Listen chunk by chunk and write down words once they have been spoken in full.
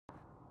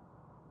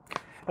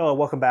Hello,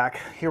 welcome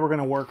back. Here we're going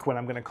to work what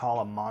I'm going to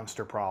call a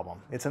monster problem.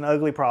 It's an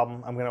ugly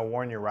problem. I'm going to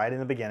warn you right in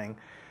the beginning.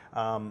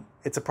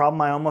 It's a problem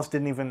I almost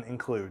didn't even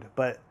include,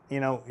 but you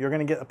know, you're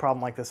going to get a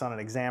problem like this on an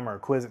exam or a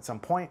quiz at some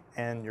point,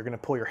 and you're going to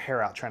pull your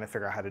hair out trying to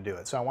figure out how to do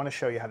it. So I want to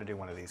show you how to do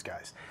one of these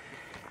guys.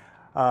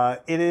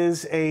 It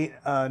is a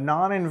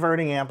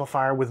non-inverting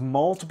amplifier with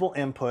multiple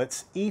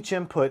inputs. Each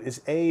input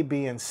is A,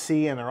 B, and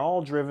C, and they're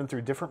all driven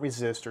through different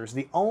resistors.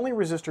 The only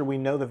resistor we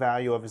know the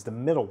value of is the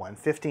middle one,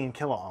 15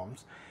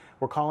 kilo-ohms.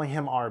 We're calling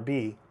him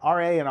RB. RA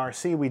and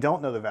RC we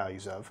don't know the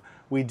values of.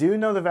 We do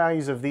know the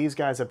values of these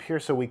guys up here,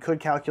 so we could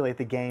calculate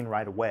the gain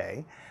right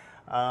away.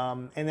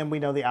 And then we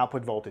know the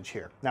output voltage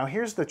here. Now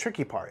here's the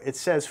tricky part. It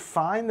says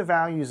find the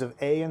values of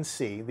A and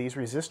C, these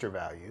resistor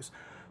values,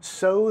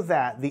 so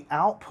that the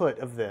output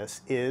of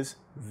this is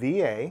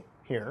VA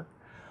here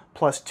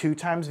plus 2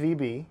 times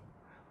VB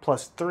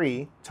plus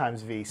 3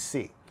 times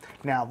VC.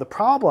 Now the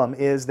problem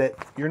is that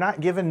you're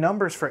not given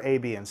numbers for A,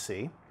 B, and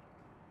C.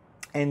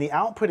 And the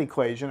output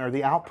equation, or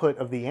the output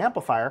of the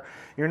amplifier,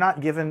 you're not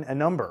given a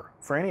number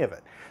for any of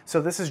it.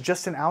 So this is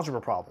just an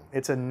algebra problem.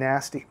 It's a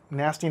nasty,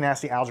 nasty,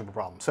 nasty algebra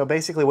problem. So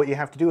basically what you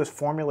have to do is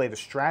formulate a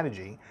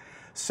strategy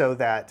so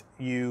that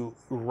you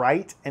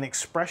write an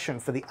expression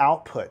for the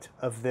output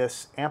of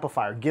this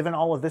amplifier, given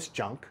all of this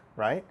junk,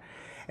 right?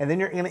 And then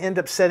you're going to end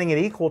up setting it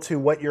equal to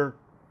what you're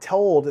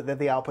told that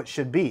the output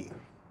should be.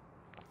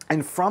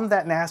 And from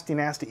that nasty,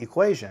 nasty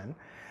equation,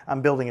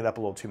 I'm building it up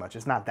a little too much,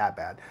 it's not that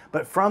bad,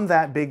 but from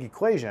that big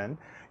equation,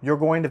 you're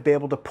going to be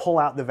able to pull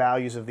out the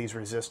values of these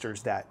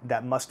resistors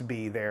that must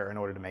be there in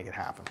order to make it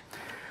happen.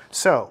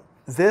 So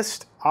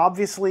this,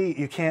 obviously,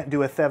 you can't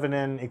do a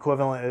Thevenin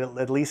equivalent,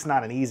 at least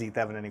not an easy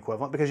Thevenin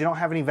equivalent, because you don't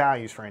have any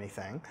values for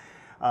anything.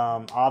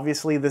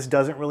 Obviously, this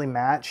doesn't really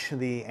match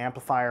the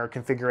amplifier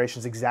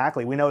configurations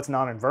exactly. We know it's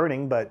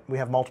non-inverting, but we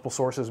have multiple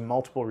sources and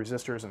multiple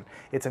resistors, and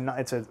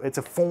it's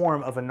a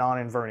form of a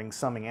non-inverting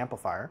summing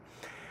amplifier.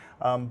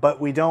 But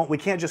we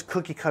can't just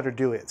cookie cutter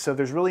do it. So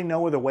there's really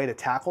no other way to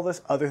tackle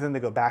this other than to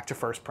go back to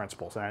first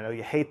principles. And I know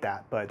you hate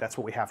that, but that's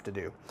what we have to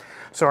do.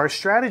 So our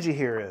strategy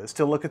here is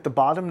to look at the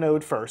bottom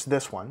node first,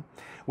 this one.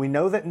 We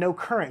know that no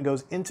current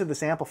goes into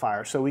this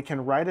amplifier, so we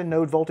can write a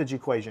node voltage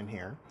equation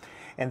here.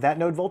 And that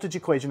node voltage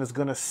equation is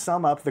going to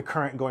sum up the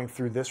current going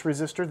through this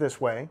resistor this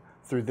way,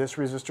 through this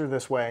resistor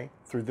this way,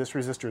 through this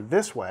resistor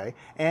this way,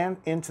 and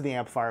into the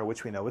amplifier,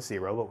 which we know is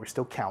 0, but we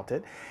still count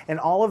it. And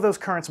all of those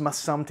currents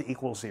must sum to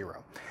equal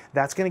 0.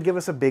 That's going to give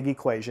us a big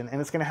equation,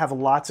 and it's going to have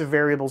lots of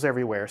variables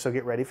everywhere, so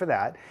get ready for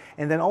that.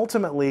 And then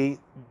ultimately,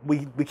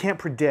 we can't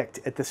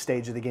predict at this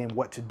stage of the game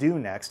what to do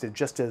next. It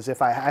just is,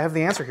 if I have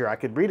the answer here, I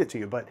could read it to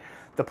you, but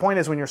the point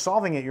is when you're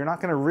solving it, you're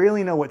not going to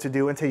really know what to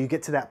do until you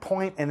get to that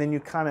point, and then you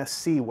kind of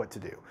see what to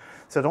do.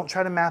 So don't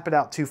try to map it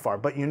out too far,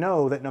 but you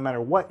know that no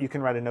matter what, you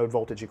can write a node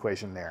voltage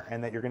equation there,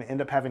 and that you're going to end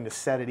up having to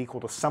set it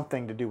equal to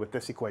something to do with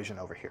this equation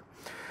over here.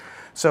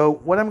 So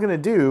what I'm going to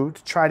do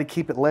to try to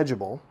keep it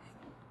legible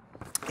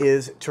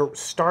is to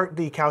start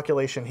the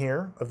calculation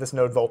here of this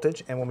node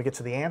voltage, and when we get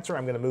to the answer,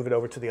 I'm going to move it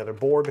over to the other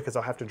board because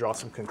I'll have to draw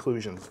some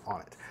conclusions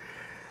on it.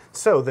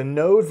 So the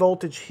node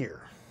voltage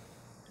here,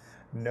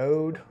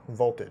 node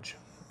voltage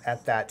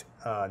at that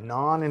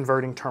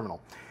non-inverting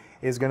terminal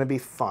is going to be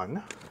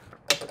fun,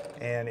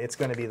 and it's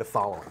going to be the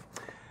following.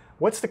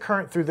 What's the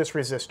current through this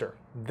resistor?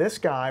 This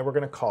guy we're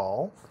going to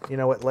call, you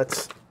know what,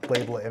 let's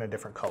label it in a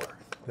different color.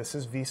 This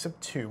is V sub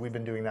 2. We've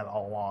been doing that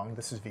all along.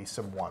 This is V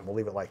sub 1. We'll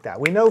leave it like that.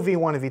 We know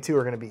V1 and V2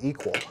 are going to be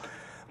equal,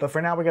 but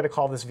for now we've got to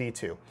call this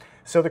V2.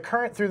 So the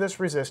current through this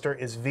resistor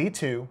is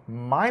V2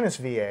 minus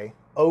VA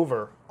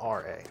over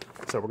RA.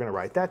 So we're going to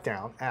write that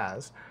down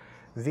as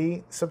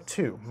V sub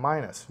 2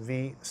 minus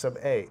V sub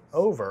A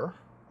over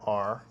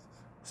R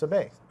sub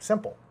A.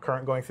 Simple.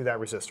 Current going through that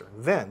resistor.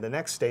 Then the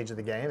next stage of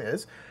the game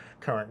is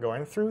current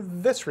going through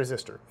this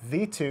resistor.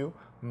 V2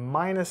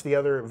 minus the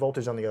other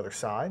voltage on the other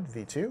side,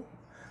 V2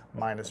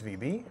 minus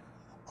VB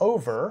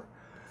over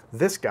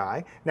this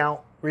guy.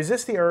 Now,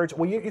 resist the urge.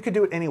 Well, you could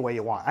do it any way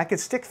you want. I could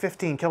stick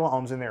 15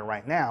 kilo-ohms in there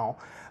right now,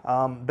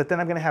 but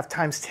then I'm going to have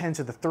times 10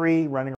 to the 3 running